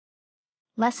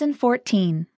Lesson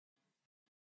 14.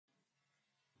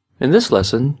 In this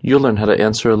lesson, you'll learn how to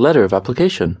answer a letter of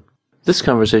application. This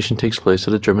conversation takes place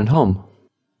at a German home.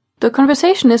 The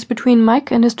conversation is between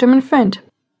Mike and his German friend.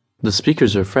 The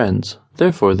speakers are friends,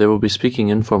 therefore they will be speaking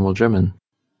informal German.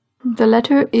 The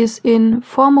letter is in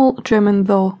formal German,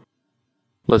 though.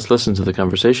 Let's listen to the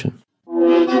conversation.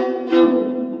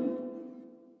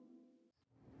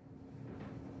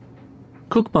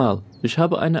 Guck mal, ich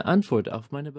habe eine Antwort auf meine